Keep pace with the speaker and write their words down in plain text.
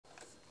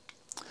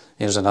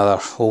Here's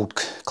another old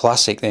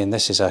classic then.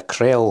 This is a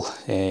Krell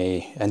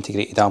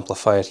integrated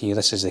amplifier here.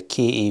 This is the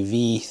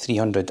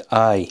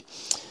KAV-300i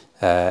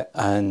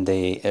and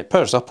it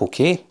powers up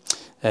okay,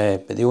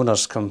 but the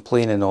owner's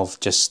complaining of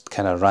just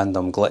kind of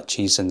random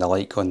glitches and the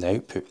like on the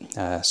output,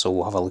 so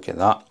we'll have a look at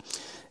that.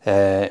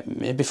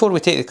 Before we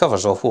take the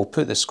covers off, we'll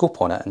put the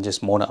scope on it and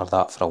just monitor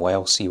that for a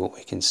while, see what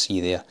we can see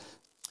there.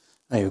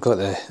 Now we've got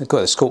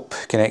the scope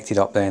connected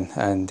up then,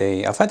 and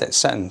I've had it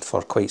sitting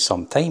for quite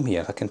some time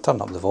here. I can turn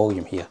up the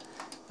volume here,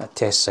 a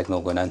test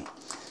signal going in,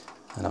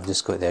 and I've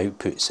just got the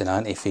outputs in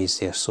antiphase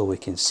there so we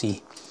can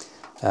see.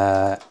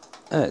 And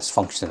it's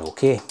functioning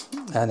okay,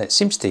 and it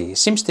seems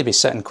to be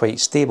sitting quite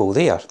stable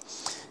there.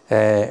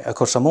 Of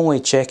course, I'm only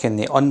checking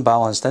the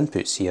unbalanced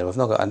inputs here. We've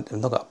not got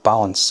a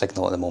balanced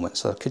signal at the moment,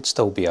 so there could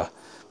still be a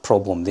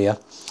problem there.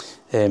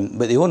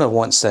 But the owner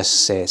wants this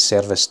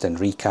serviced and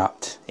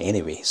recapped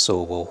anyway,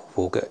 so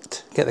we'll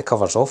get the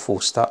covers off.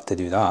 We'll start to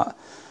do that,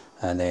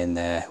 and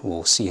then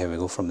we'll see how we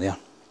go from there.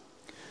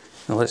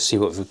 Now let's see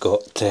what we've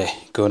got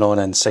going on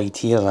inside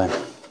here then.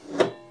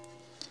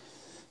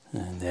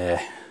 And you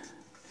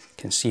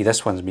can see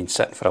this one's been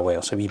sitting for a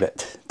while, so a wee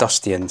bit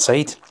dusty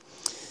inside,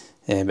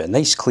 but a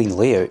nice clean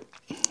layout.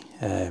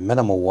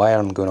 Minimal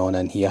wiring going on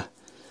in here.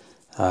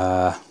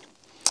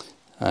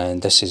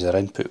 And this is our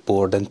input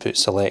board, input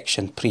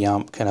selection,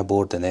 preamp kind of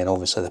board, and then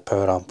obviously the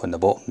power amp on the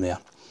bottom there.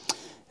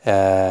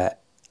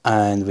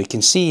 And we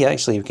can see around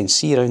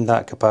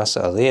that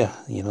capacitor there,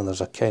 you know,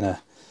 there's a kind of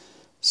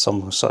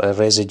some sort of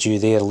residue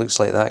there. Looks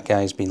like that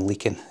guy's been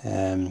leaking.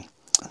 I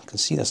can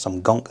see there's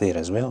some gunk there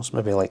as well, so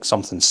maybe like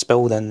something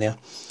spilled in there.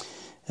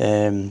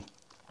 But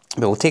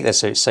we'll take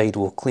this outside,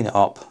 we'll clean it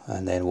up,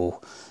 and then the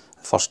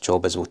first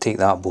job is we'll take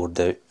that board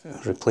out,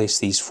 replace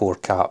these 4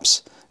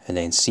 caps, and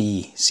then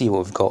see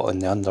what we've got on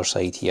the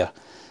underside here,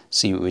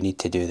 see what we need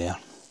to do there.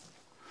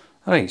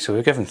 Alright, so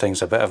we're giving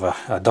things a bit of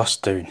a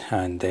dust down,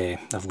 and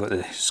I've got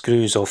the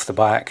screws off the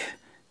back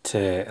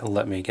to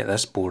let me get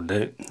this board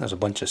out. There's a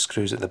bunch of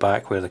screws at the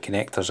back where the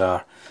connectors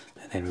are,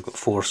 and then we've got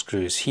 4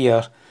 screws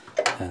here,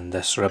 and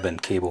this ribbon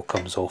cable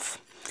comes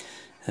off.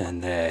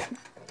 And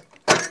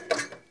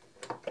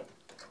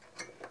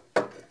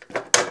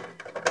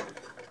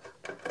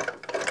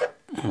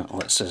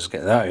let's just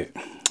get that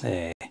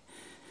out.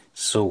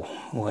 So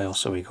what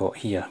else have we got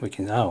here? We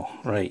can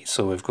right.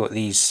 So we've got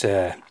these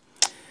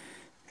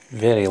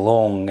very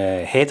long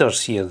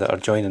headers here that are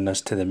joining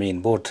us to the main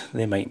board.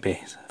 They might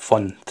be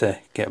fun to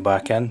get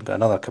back in. Got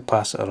another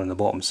capacitor on the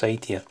bottom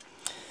side here.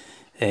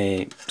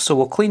 So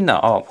we'll clean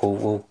that up.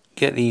 We'll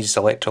get these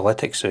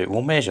electrolytics out.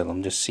 We'll measure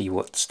them, just see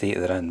what state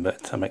they're in.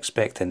 But I'm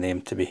expecting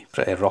them to be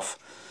pretty rough,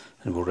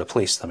 and we'll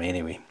replace them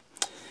anyway.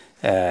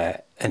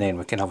 And then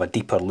we can have a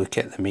deeper look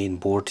at the main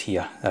board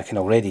here. I can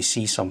already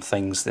see some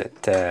things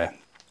that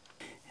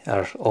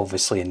are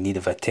obviously in need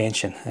of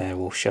attention.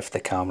 We'll shift the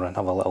camera and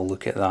have a little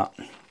look at that.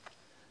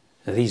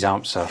 Now, these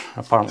amps are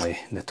apparently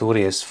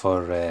notorious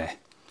for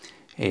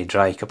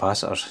dry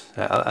capacitors.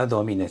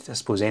 I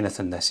suppose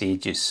anything this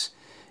age is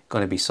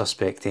going to be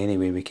suspect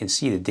anyway. We can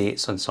see the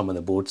dates on some of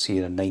the boards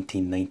here in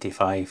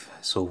 1995,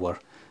 so we're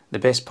the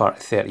best part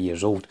of 30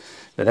 years old.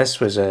 But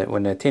this was,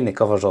 when I taken the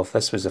covers off,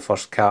 this was the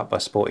first cap I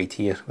spotted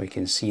here. We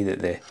can see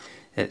that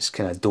it's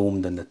kind of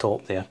domed in the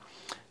top there.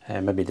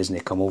 Maybe it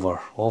doesn't come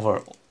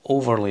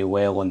overly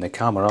well on the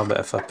camera, but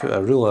if I put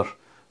a ruler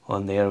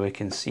on there, we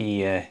can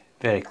see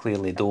very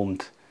clearly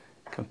domed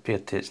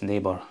compared to its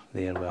neighbour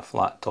there with a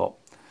flat top.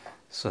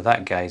 So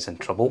that guy's in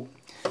trouble.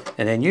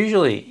 And then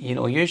usually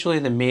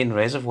the main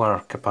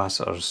reservoir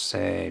capacitors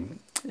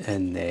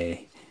in the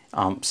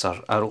amps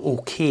are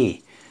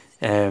okay.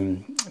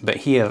 But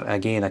here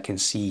again I can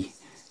see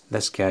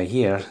this guy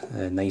here,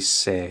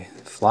 nice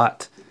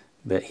flat,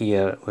 but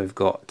here we've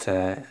got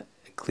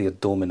clear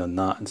doming on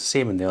that, and the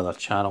same in the other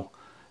channel.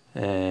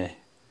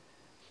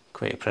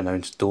 Quite a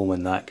pronounced dome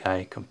in that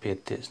guy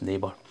compared to its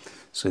neighbour.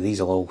 So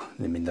these will all,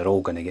 they're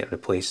all going to get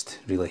replaced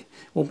really.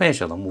 We'll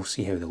measure them, we'll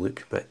see how they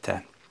look, but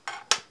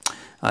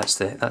that's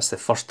the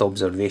first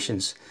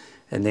observations.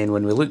 And then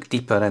when we look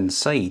deeper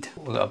inside,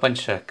 we've got a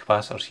bunch of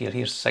capacitors here.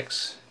 Here's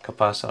 6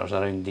 capacitors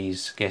around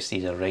these. I guess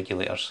these are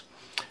regulators,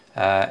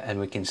 and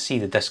we can see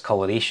the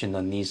discoloration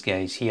on these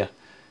guys here,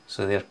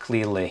 so they're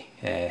clearly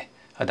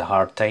had a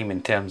hard time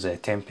in terms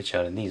of temperature,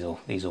 and these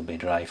will be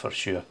dry for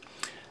sure.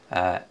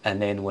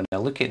 And then when I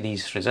look at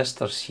these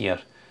resistors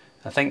here,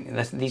 I think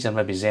these are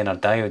maybe Zener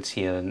diodes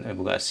here, and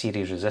we've got a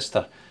series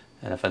resistor,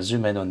 and if I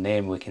zoom in on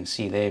them we can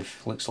see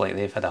looks like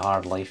they've had a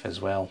hard life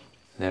as well.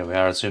 There we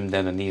are, zoomed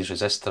in on these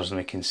resistors, and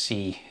we can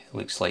see,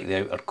 looks like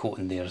the outer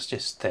coating there is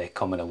just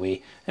coming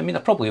away. I mean,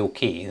 they're probably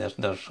okay,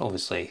 they're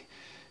obviously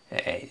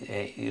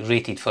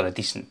rated for a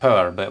decent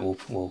power, but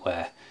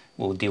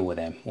we'll deal with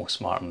them, we'll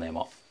smarten them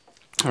up.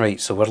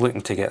 Right, so we're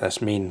looking to get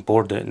this main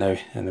board out now,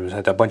 and we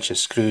had a bunch of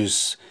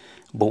screws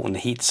bolting the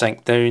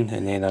heatsink down,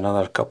 and then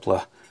another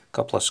couple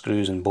of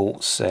screws and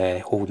bolts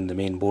holding the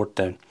main board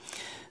down.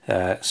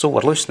 So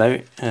we're loose now,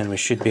 and we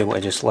should be able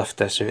to just lift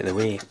this out of the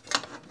way.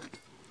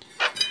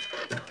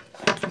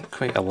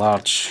 Quite a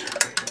large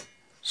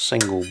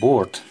single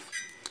board.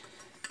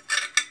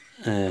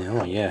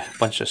 Oh yeah, a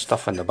bunch of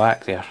stuff in the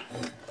back there.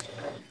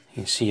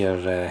 You can see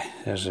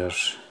there's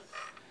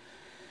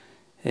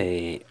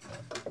our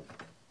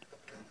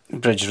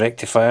bridge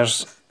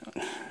rectifiers.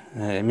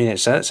 I mean,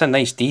 it's a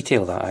nice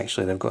detail that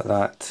actually they've got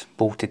that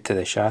bolted to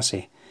the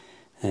chassis.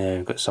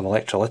 We've got some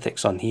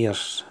electrolytics on here,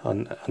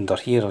 under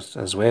here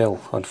as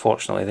well.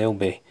 Unfortunately, they'll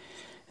be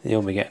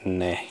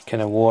getting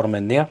kind of warm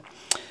in there.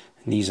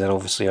 These are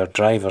obviously our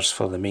drivers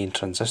for the main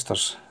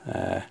transistors.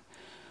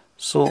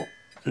 So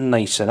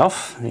nice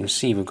enough. You can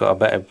see we've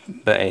got a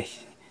bit of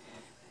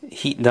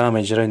heat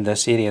damage around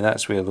this area.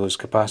 That's where those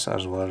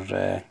capacitors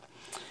were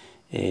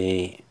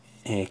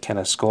kind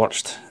of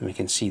scorched. We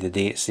can see the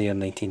dates there,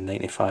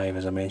 1995,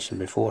 as I mentioned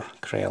before,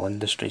 Krell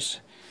Industries.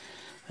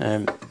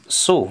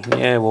 So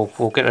yeah,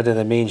 we'll get rid of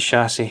the main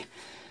chassis,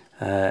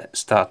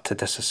 start to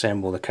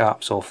disassemble the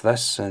caps off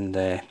this, and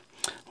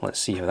let's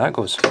see how that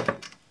goes.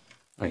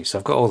 Right, so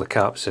I've got all the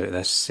caps out of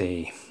this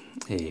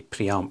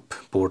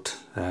preamp board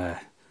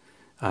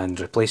and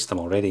replaced them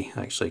already,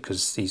 actually,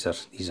 because these are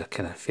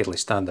kind of fairly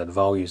standard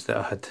values that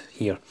I had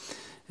here.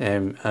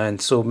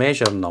 And so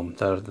measuring them,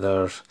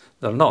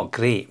 they're not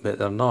great, but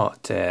they're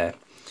not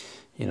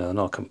you know, they're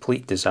not a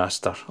complete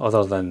disaster.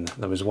 Other than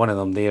there was one of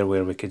them there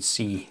where we could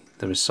see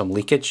there was some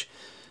leakage,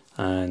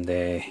 and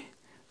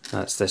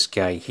that's this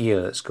guy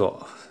here that's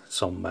got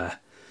some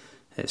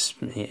it's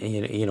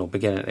you know,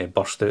 beginning to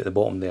burst out the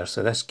bottom there.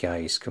 So this guy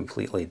is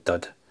completely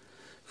dud.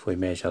 If we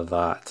measure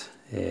that,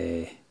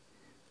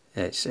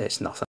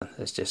 it's nothing.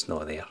 It's just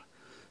not there.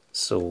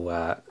 So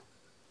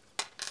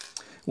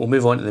we'll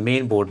move on to the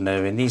main board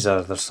now, and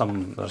there's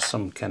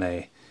some kind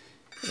of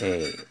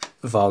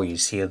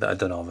values here that I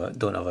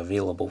don't have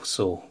available.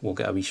 So we'll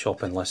get a wee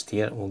shopping list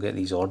here. We'll get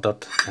these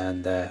ordered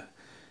and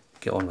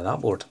get on with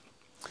that board.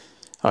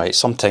 Alright,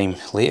 sometime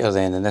later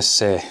then, and this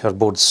our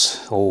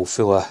board's all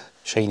full of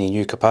shiny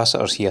new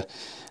capacitors here,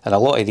 and a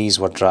lot of these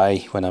were dry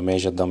when I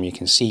measured them. You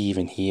can see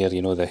even here,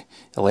 you know, the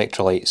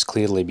electrolyte's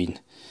clearly been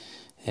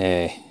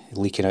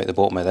leaking out the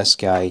bottom of this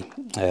guy,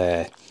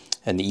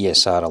 and the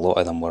ESR, a lot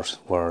of them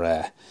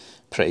were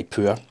pretty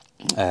poor.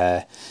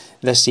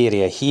 This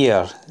area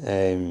here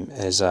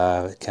is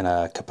a kind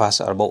of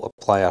capacitor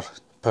multiplier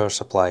power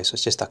supply, so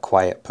it's just a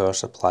quiet power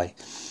supply,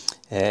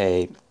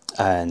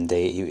 and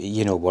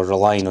you know, we're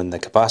relying on the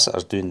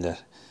capacitors doing their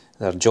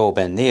job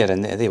in there,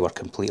 and they were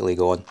completely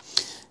gone.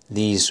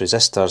 These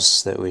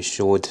resistors that we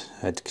showed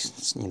had,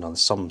 you know,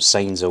 some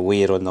signs of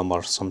wear on them,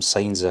 or some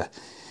signs of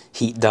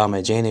heat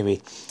damage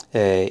anyway.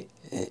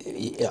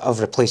 I've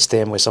replaced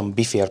them with some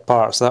beefier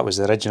parts. That was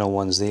the original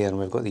ones there, and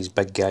we've got these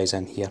big guys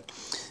in here,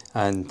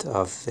 and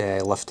I've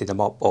lifted them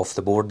up off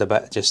the board a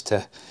bit just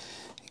to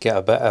get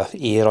a bit of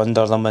air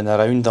under them and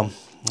around them,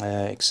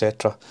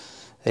 etc.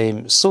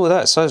 So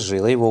that's us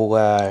really.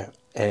 We'll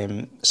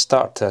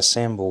start to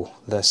assemble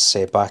this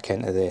back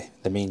into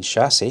the main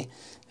chassis,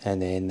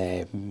 and then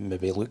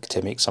maybe look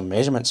to make some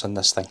measurements on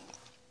this thing.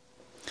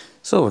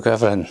 So we've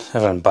got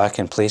everything back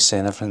in place,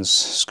 and everything's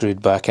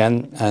screwed back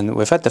in, and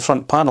we've had the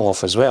front panel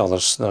off as well.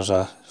 There's 5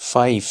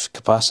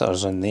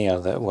 capacitors in there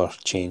that were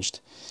changed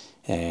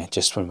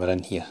just when we're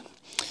in here.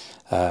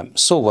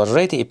 So we're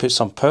ready to put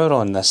some power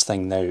on this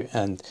thing now,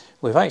 and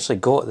we've actually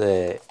got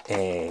the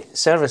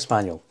service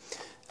manual.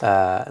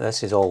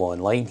 This is all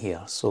online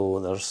here, so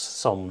there's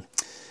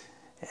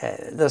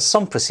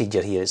some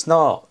procedure here. It's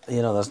not,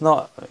 you know, there's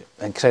not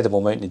an incredible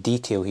amount of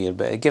detail here,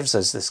 but it gives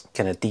us this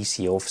kind of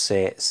DC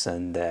offsets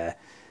and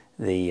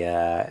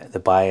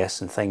the bias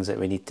and things that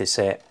we need to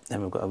set,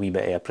 and we've got a wee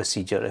bit of a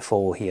procedure to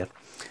follow here.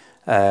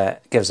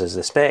 It gives us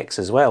the specs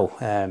as well,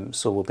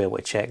 so we'll be able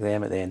to check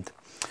them at the end.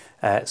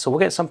 So we'll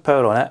get some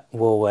power on it,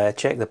 we'll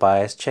check the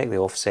bias, check the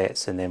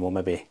offsets, and then we'll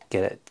maybe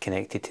get it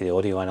connected to the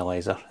audio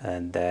analyzer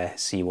and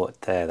see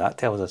what that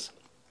tells us.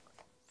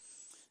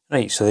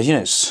 Right, so the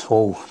unit's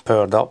all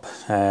powered up,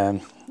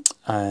 and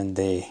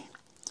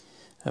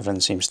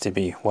everything seems to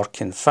be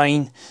working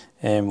fine.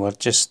 We're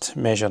just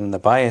measuring the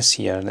bias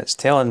here, and it's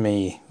telling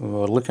me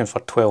we're looking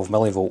for 12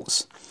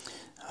 millivolts,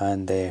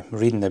 and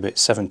reading about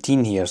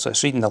 17 here, so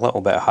it's reading a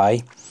little bit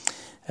high.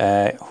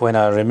 When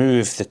I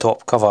remove the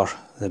top cover,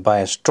 the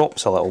bias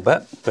drops a little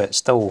bit, but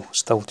still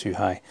too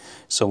high.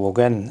 So we'll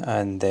go in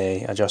and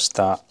adjust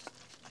that.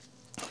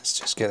 Let's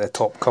just get the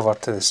top cover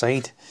to the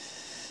side.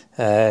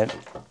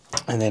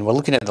 And then we're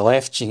looking at the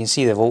left. You can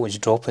see the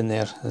voltage drop in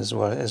there as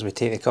we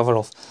take the cover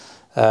off.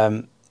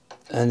 And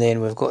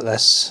then we've got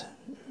this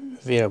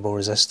variable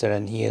resistor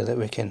in here that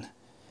we can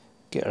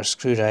get our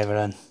screwdriver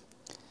in.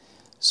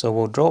 So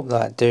we'll drop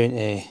that down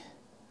to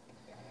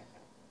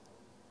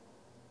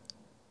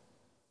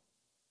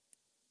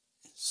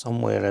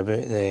somewhere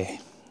about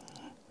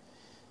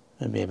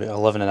maybe about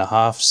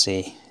 11.5,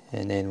 say.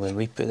 And then when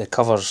we put the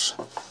covers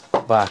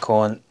back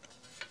on,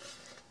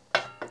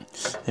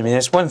 I mean,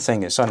 there's one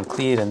thing that's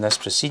unclear in this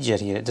procedure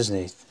here. It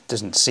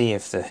doesn't say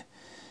if the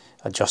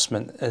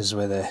adjustment is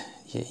with the,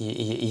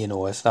 you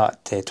know, if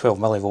that 12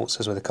 millivolts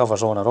is with the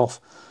covers on or off.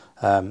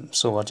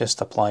 So we're just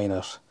applying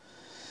our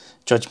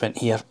judgment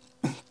here.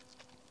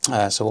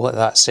 So we'll let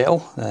that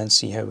settle and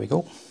see how we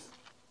go.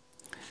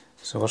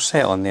 So we're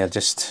settling there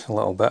just a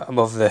little bit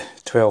above the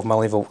 12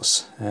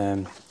 millivolts,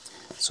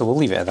 so we'll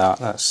leave it at that.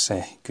 That's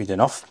good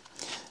enough.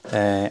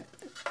 The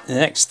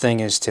next thing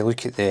is to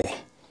look at the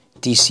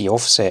DC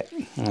offset.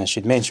 And I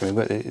should mention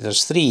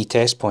there's 3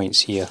 test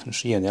points here and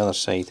 3 on the other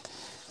side.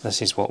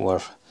 This is what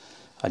we're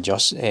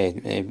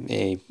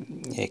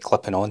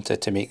clipping onto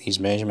to make these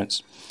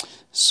measurements.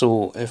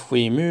 So if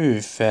we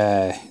move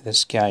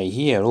this guy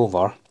here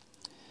over,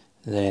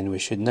 then we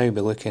should now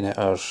be looking at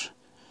our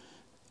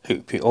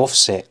output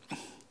offset,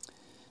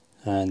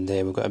 and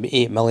we've got about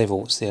 8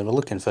 millivolts there. We're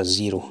looking for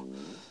 0,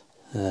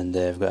 and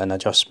we've got an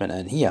adjustment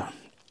in here.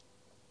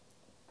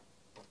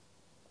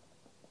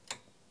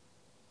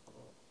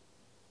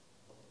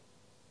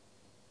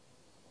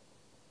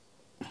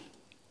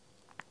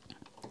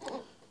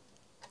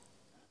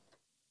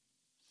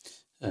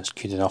 That's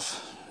good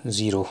enough,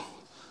 0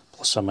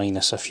 plus or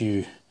minus a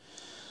few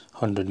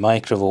hundred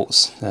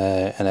microvolts,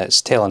 and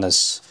it's telling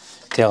us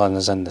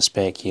in the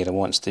spec here it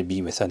wants to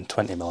be within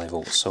 20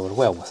 millivolts, so we're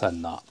well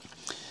within that.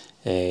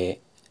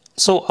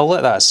 So I'll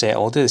let that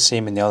settle. I'll do the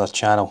same in the other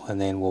channel,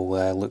 and then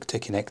we'll look to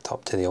connect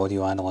up to the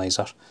audio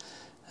analyzer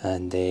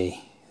and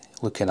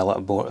look in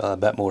a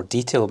bit more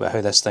detail about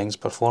how this thing's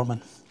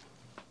performing.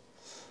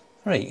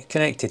 Right,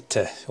 connected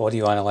to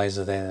audio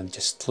analyzer then, I'm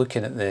just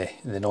looking at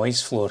the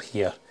noise floor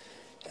here,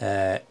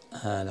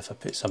 and if I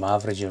put some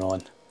averaging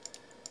on,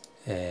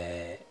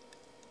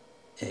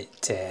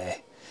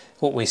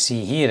 what we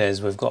see here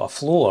is we've got a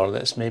floor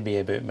that's maybe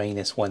about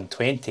minus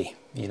 120,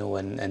 you know,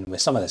 and with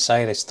some of the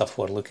Cyrus stuff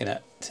we're looking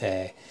at,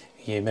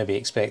 you maybe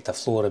expect a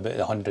floor about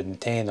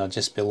 110 or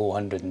just below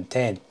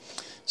 110.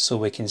 So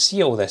we can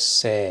see all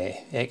this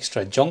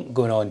extra junk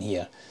going on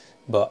here,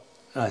 but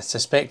I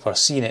suspect we're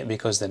seeing it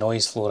because the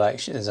noise floor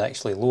is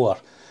actually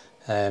lower.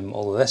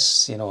 Although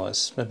this, you know,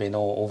 it's maybe not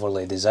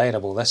overly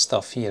desirable, this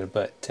stuff here,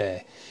 but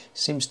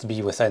seems to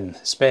be within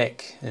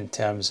spec in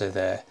terms of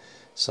the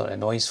sort of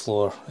noise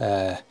floor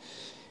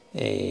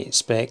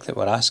spec that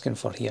we're asking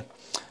for here.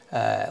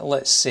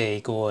 Let's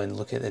go and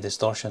look at the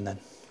distortion then.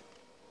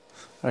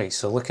 Right,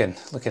 so looking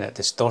at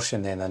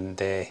distortion then,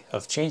 and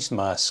I've changed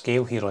my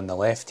scale here on the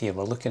left here.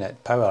 We're looking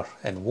at power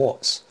in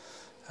watts,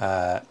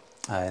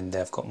 and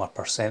I've got my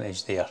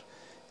percentage there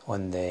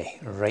on the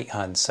right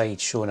hand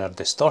side showing our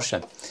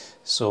distortion.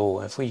 So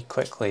if we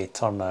quickly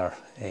turn our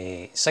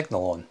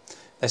signal on,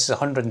 this is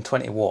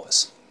 120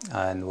 watts,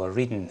 and we're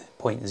reading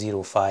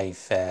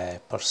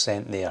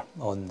 0.05% there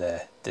on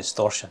the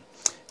distortion,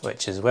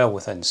 which is well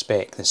within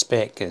spec. The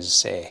spec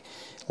is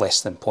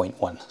less than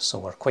 0.1, so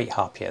we're quite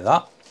happy at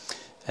that.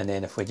 And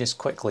then if we just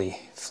quickly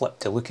flip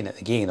to looking at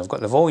the gain, I've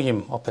got the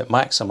volume up at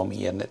maximum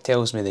here, and it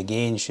tells me the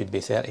gain should be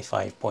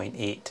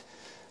 35.8.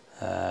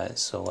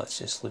 So let's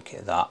just look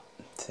at that,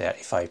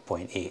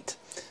 35.8.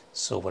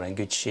 So we're in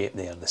good shape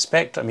there. The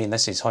spectrum, I mean,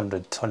 this is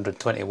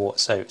 120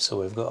 watts out, so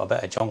we've got a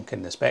bit of junk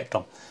in the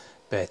spectrum,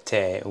 but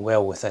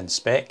well within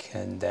spec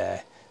and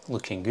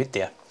looking good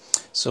there.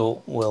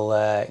 So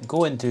we'll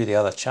go and do the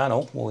other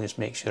channel. We'll just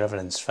make sure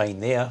everything's fine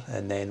there,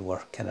 and then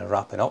we're kind of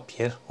wrapping up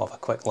here. We'll have a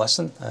quick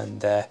listen,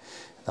 and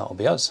that'll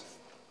be us.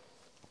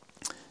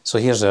 So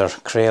here's our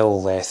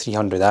Krell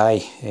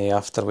 300i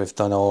after we've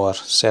done all our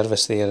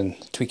service there and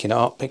tweaking it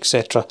up,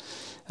 etc.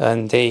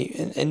 And a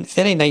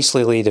very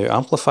nicely laid out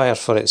amplifier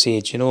for its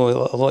age. You know,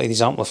 a lot of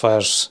these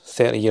amplifiers,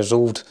 30 years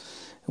old,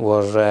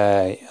 were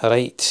a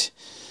right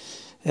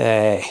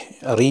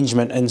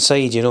arrangement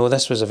inside. You know,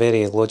 this was a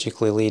very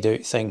logically laid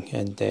out thing,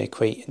 and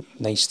quite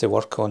nice to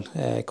work on,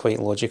 quite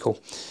logical.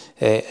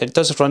 It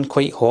does run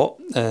quite hot,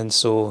 and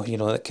so, you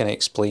know, that kind of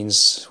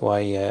explains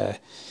why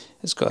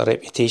it's got a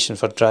reputation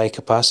for dry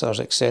capacitors,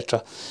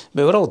 etc.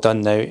 But we're all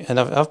done now, and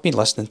I've been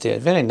listening to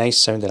it. Very nice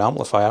sounding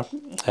amplifier,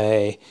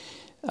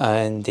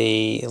 and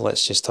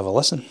let's just have a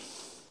listen.